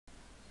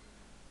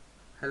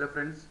Hello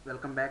friends,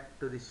 welcome back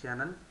to this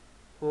channel.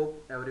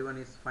 Hope everyone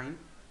is fine.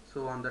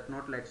 So on that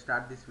note, let's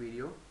start this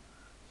video.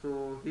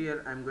 So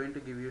here I'm going to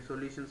give you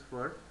solutions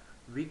for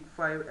week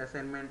 5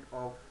 assignment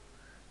of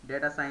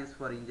data science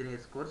for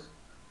engineers course.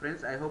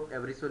 Friends, I hope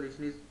every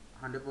solution is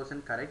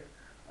 100% correct.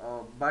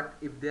 But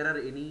if there are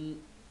any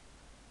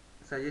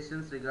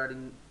suggestions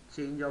regarding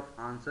change of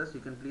answers, you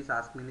can please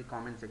ask me in the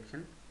comment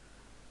section.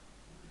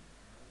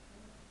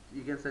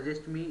 You can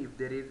suggest me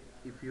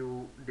if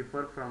you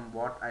differ from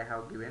what I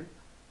have given.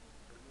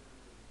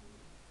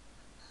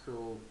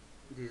 So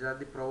these are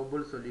the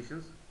probable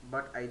solutions,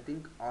 but I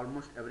think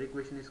almost every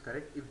question is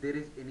correct. If there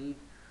is any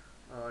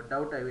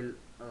doubt, I will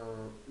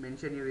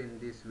mention you in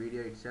this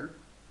video itself.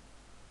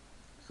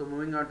 So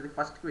moving on to the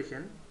first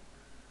question,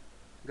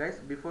 guys,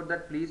 before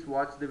that please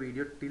watch the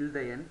video till the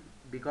end,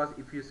 because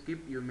if you skip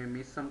you may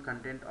miss some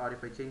content, or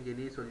if I change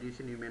any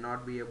solution you may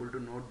not be able to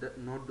note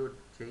the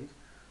change.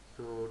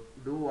 So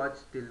do watch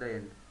till the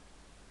end.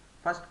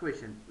 First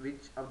question,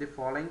 which of the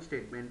following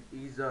statement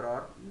is or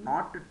are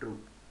not true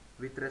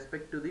with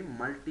respect to the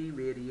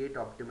multivariate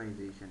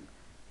optimization?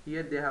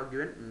 Here they have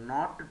given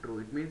not true.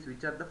 It means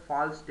which are the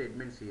false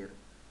statements here.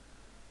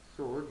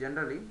 So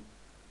generally,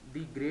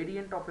 the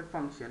gradient of a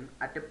function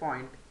at a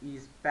point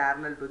is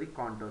parallel to the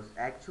contours.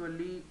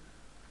 Actually,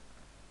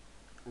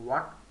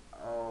 what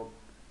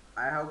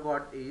I have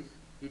got is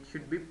it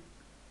should be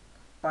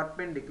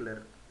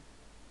perpendicular,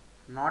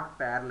 not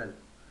parallel.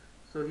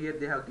 So here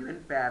they have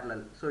given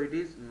parallel, so it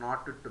is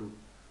not true.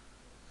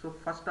 So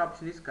first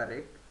option is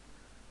correct.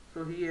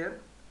 So here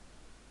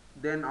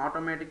then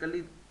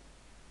automatically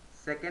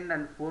second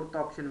and fourth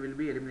option will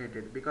be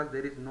eliminated because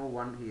there is no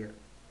one here.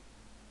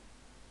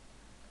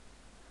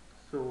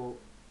 So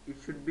it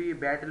should be a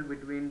battle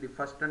between the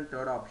first and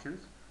third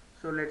options.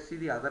 So let's see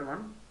the other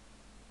one.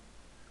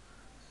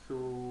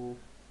 So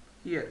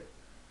here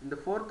in the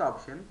fourth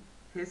option,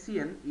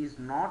 Hessian is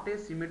not a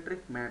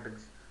symmetric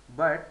matrix,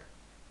 but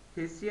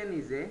Hessian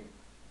is a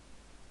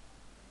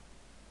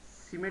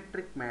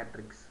symmetric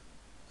matrix.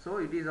 So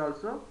it is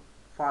also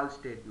false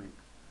statement.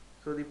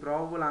 So the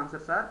probable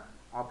answers are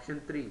option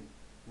 3,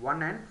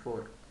 1 and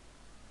 4.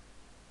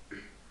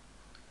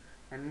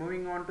 And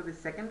moving on to the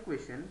second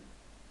question,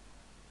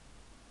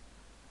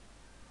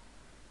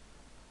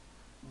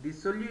 the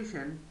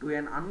solution to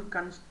an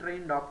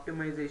unconstrained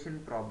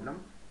optimization problem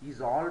is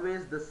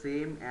always the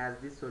same as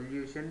the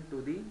solution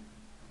to the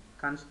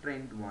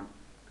constrained one.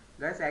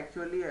 Guys,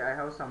 actually I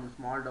have some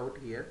small doubt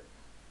here.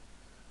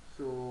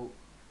 So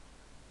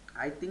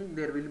I think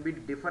there will be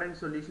different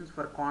solutions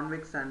for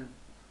convex and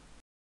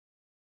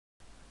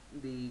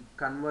the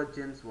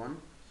convergence one.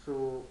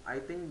 So I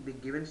think the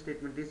given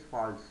statement is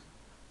false.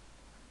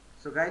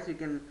 So guys, you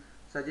can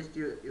suggest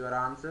your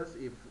answers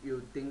if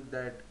you think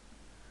that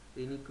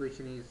any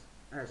equation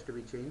has to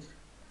be changed.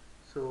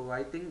 So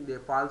I think the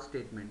false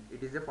statement,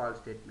 it is a false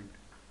statement.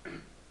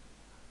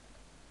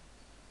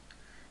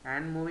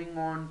 And moving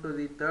on to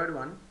the third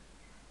one,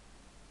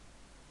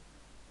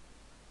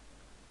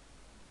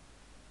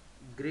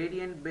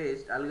 gradient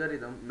based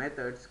algorithm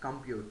methods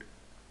compute.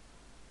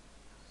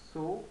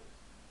 So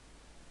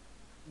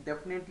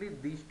definitely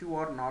these two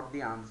are not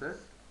the answers,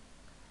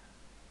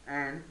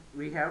 and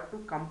we have to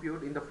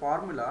compute in the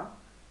formula.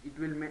 It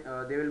will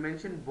they will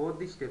mention both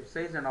the step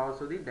size and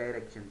also the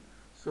direction.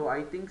 So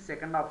I think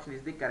second option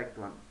is the correct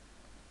one.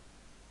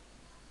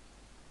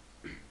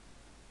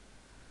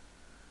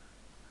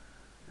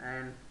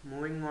 And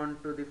moving on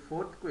to the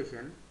fourth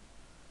question,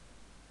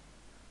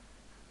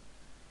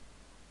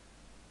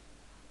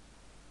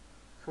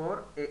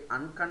 for a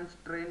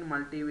unconstrained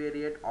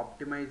multivariate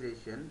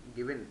optimization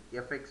given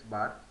fx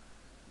bar,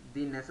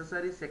 the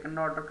necessary second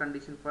order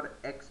condition for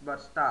x bar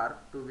star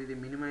to be the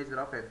minimizer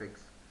of fx.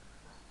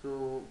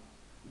 So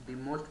the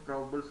most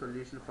probable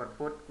solution for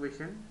fourth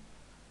question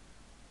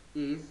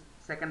is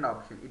second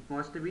option. It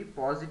must be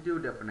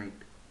positive definite.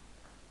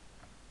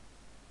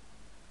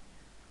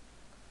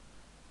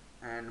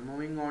 And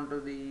moving on to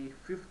the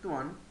fifth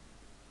one,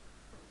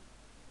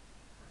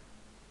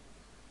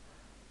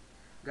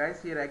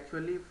 guys, here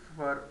actually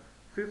for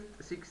 5th,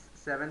 6th,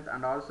 7th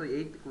and also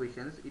 8th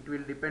questions, it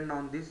will depend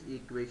on this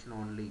equation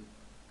only.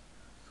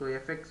 So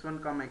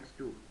fx1 comma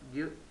x2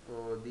 give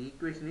the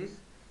equation is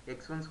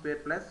x1 square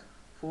plus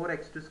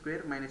 4x2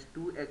 square minus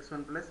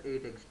 2x1 plus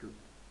 8x2.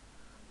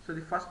 So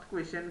the first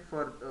question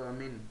for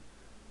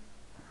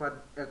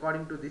for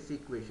according to this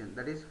equation,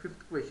 that is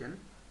fifth question,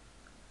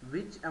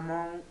 which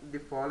among the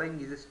following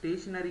is a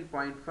stationary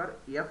point for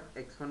f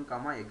x1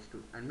 comma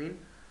x2?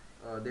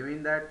 They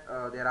mean that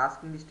they are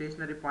asking the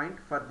stationary point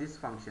for this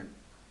function.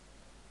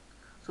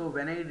 So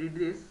when I did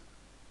this,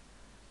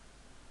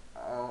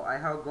 I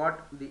have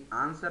got the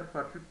answer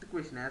for fifth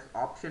question as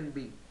option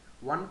B,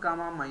 1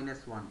 comma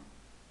minus 1.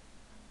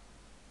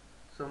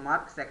 So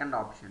mark second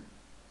option.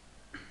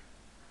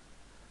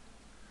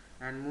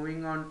 And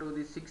moving on to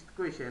the sixth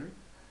question,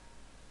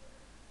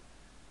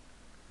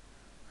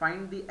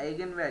 find the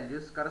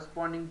eigenvalues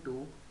corresponding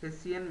to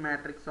Hessian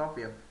matrix of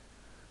F.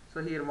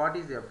 So here what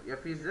is F?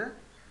 F is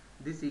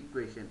this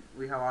equation.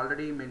 We have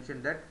already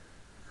mentioned that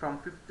from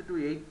 5th to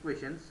 8th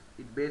questions,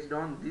 it based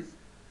on this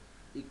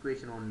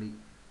equation only.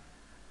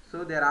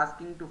 So they are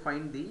asking to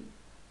find the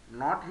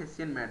not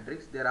Hessian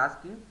matrix, they are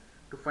asking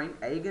to find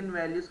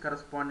eigenvalues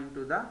corresponding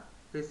to the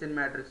Hessian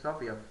matrix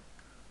of F.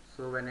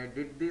 So when I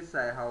did this,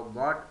 I have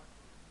got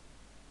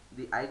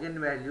the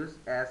eigenvalues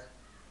as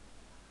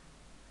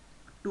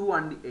 2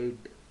 and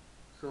 8.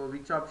 So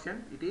which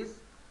option? It is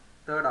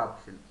third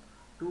option,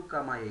 2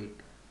 comma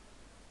 8.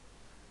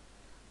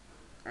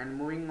 And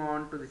moving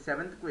on to the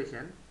 7th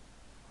question,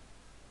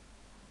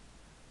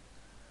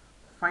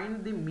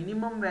 find the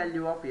minimum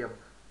value of F.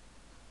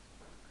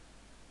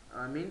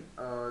 I mean,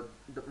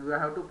 we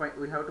have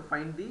to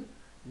find the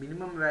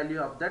minimum value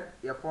of that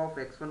F of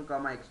x1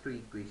 comma x2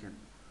 equation.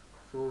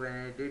 So when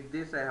I did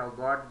this, I have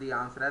got the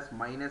answer as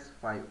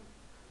 -5.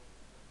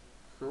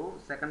 So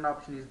second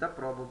option is the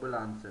probable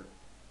answer.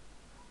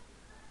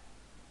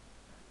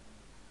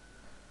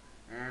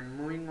 And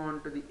moving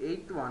on to the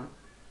 8th one,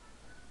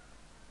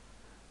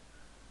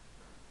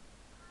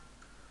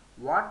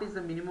 what is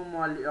the minimum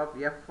value of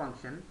f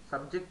function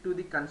subject to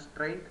the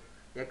constraint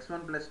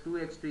x1 plus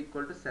 2x2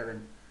 equal to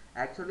 7?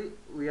 Actually,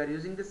 we are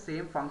using the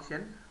same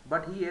function,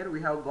 but here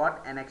we have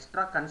got an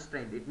extra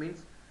constraint. It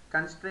means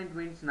constraint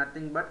means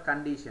nothing but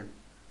condition.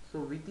 So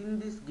within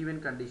this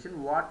given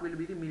condition, what will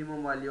be the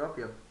minimum value of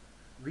f?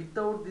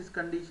 Without this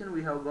condition,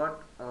 we have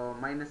got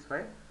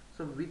 -5.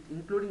 So with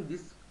including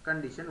this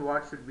condition,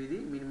 what should be the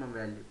minimum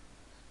value?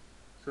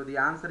 So the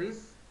answer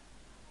is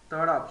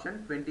third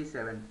option,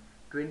 27.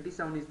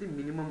 27 is the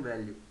minimum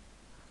value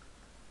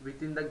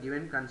within the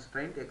given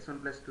constraint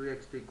x1 plus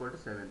 2x2 equal to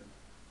 7.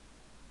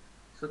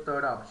 So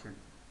third option.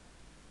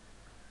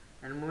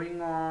 And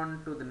moving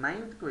on to the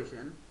 9th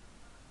question,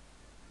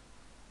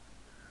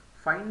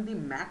 find the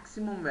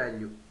maximum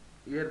value.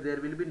 Here there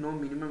will be no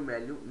minimum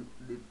value,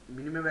 the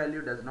minimum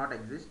value does not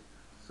exist.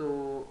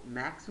 So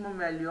maximum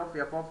value of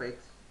f of x,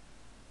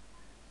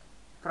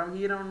 from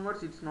here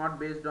onwards it's not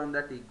based on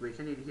that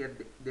equation. Here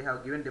they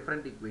have given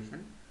different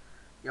equation.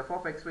 F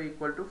of xy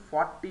equal to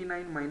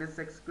 49 minus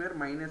x square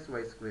minus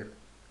y square,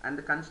 and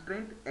the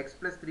constraint x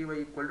plus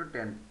 3y equal to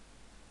 10.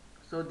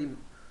 So the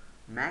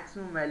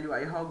maximum value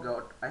I have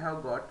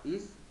got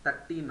is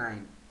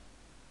 39.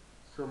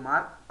 So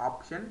mark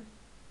option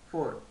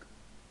fourth.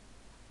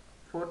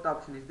 Fourth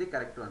option is the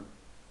correct one.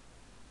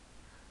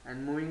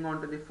 And moving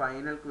on to the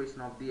final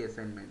question of the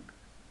assignment.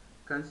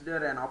 Consider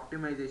an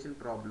optimization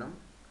problem,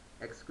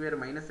 x square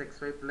minus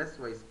xy plus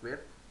y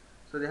square.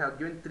 So they have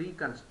given three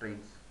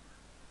constraints.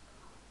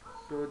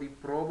 So the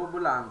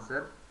probable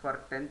answer for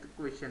 10th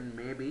question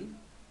may be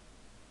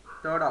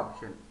third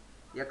option,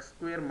 x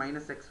square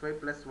minus xy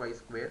plus y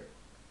square.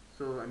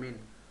 So I mean,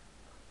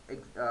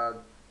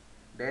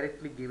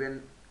 directly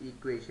given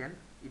equation,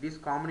 it is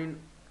common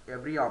in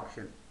every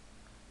option,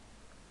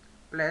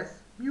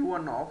 plus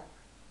mu1 of,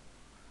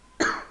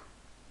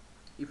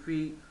 if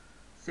we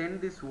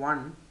send this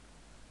 1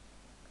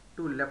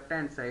 to left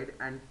hand side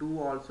and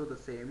 2 also the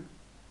same,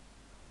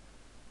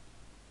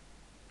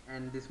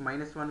 and this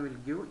 -1 will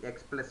give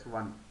x plus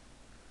 1.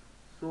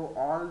 So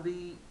all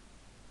the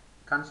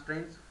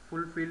constraints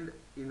fulfilled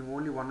in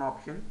only one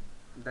option,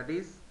 that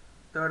is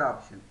third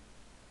option.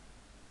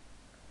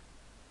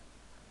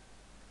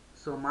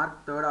 So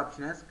mark third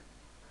option as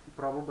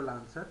probable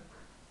answer.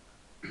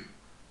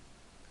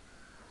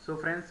 So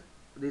friends,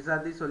 these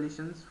are the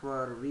solutions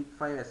for week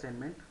 5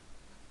 assignment.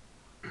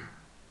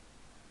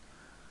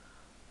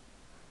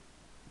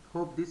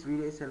 Hope this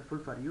video is helpful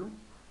for you.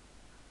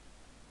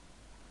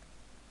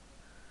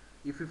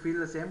 If you feel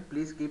the same,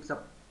 please keep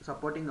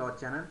supporting our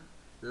channel.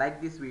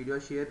 Like this video,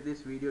 share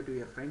this video to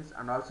your friends,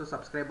 and also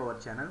subscribe our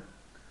channel.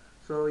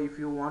 So if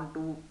you want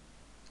to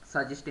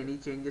suggest any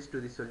changes to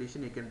the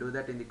solution, you can do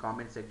that in the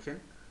comment section.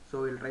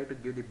 So we'll try to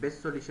give the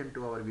best solution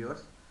to our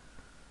viewers.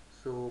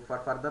 So for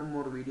further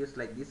more videos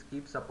like this,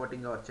 keep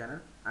supporting our channel.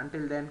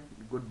 Until then,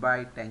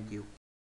 goodbye. Thank you.